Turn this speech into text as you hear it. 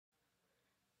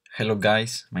Hello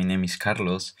guys, my name is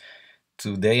Carlos.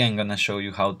 Today I'm gonna show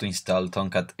you how to install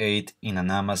Tomcat 8 in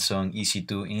an Amazon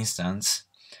EC2 instance.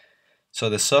 So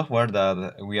the software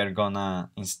that we are gonna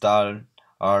install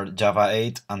are Java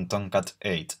 8 and Tomcat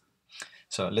 8.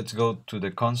 So let's go to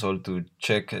the console to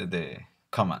check the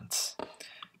commands.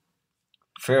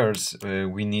 First,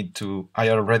 we need to, I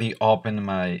already opened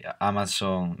my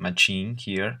Amazon machine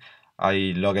here.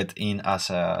 I logged in as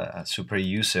a super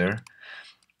user,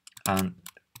 and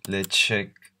let's check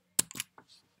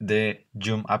the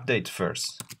Joom update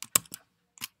first.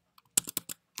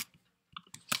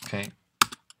 Okay.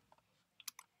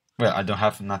 Well, I don't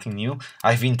have nothing new.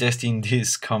 I've been testing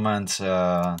these commands,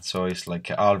 so it's like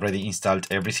I already installed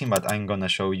everything, but I'm gonna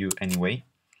show you anyway.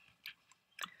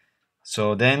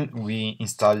 So then we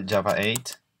install Java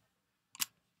 8.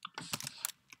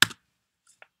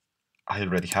 I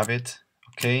already have it.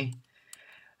 Okay.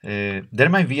 There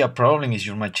might be a problem if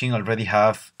your machine already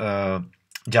have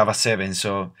Java 7,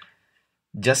 so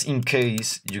just in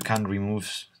case you can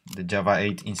remove the Java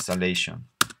 8 installation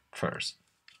first.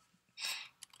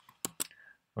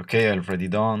 Okay, I already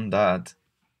done that.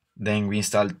 Then we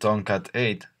install Tomcat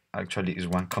 8. Actually, is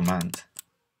one command.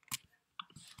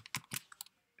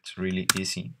 It's really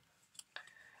easy.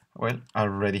 Well, I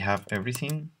already have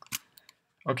everything.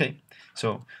 Okay,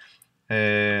 so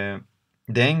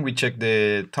then we check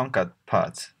the Tomcat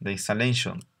path, the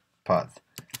installation path.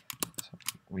 So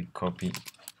we copy.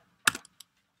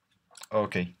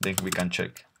 Okay, then we can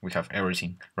check. We have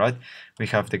everything, right? We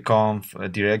have the conf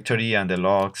directory and the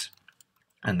logs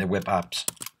and the web apps.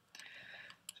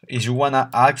 If you wanna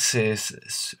access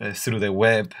through the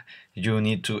web, you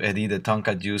need to edit the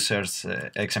Tomcat user's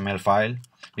XML file,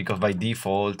 because by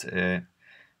default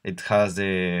it has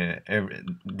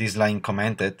this line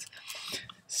commented.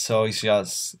 So it's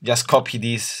just copy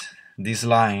this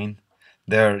line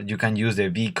there. You can use the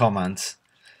v commands,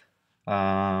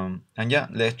 and yeah,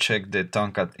 let's check the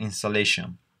Tomcat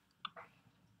installation.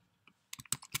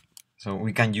 So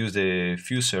we can use the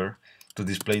fusor to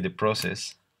display the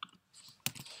process.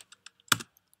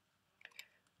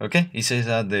 Okay, it says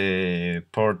that the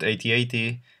port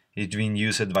 8080 is being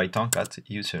used by Tomcat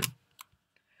user.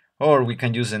 Or we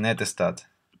can use the netstat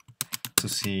to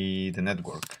see the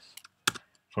network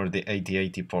for the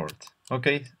 8080 port.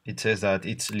 Okay, it says that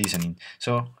it's listening.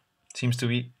 So, seems to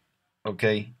be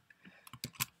okay.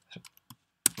 So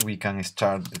we can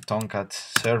start the Tomcat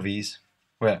service.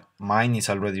 Well, mine is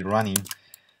already running.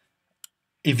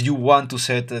 If you want to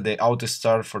set the auto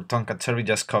start for Tomcat service,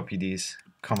 just copy this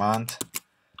command.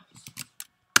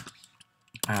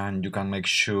 And you can make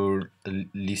sure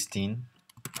listing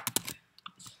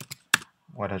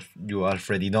what you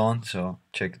already done. So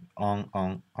check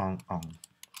on.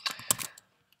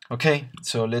 Okay,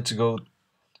 so let's go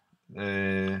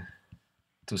to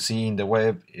see in the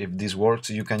web if this works.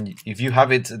 You can, if you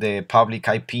have it the public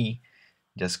IP,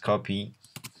 just copy.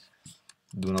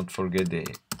 Do not forget the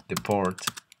port.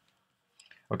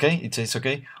 Okay, it says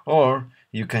okay. Or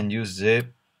you can use the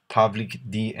public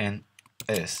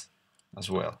DNS as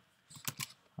well.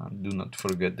 And do not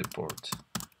forget the port.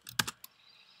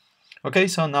 Okay,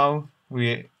 so now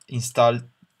we installed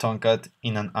Tomcat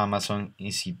in an Amazon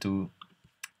EC2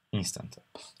 instance.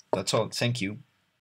 That's all. Thank you.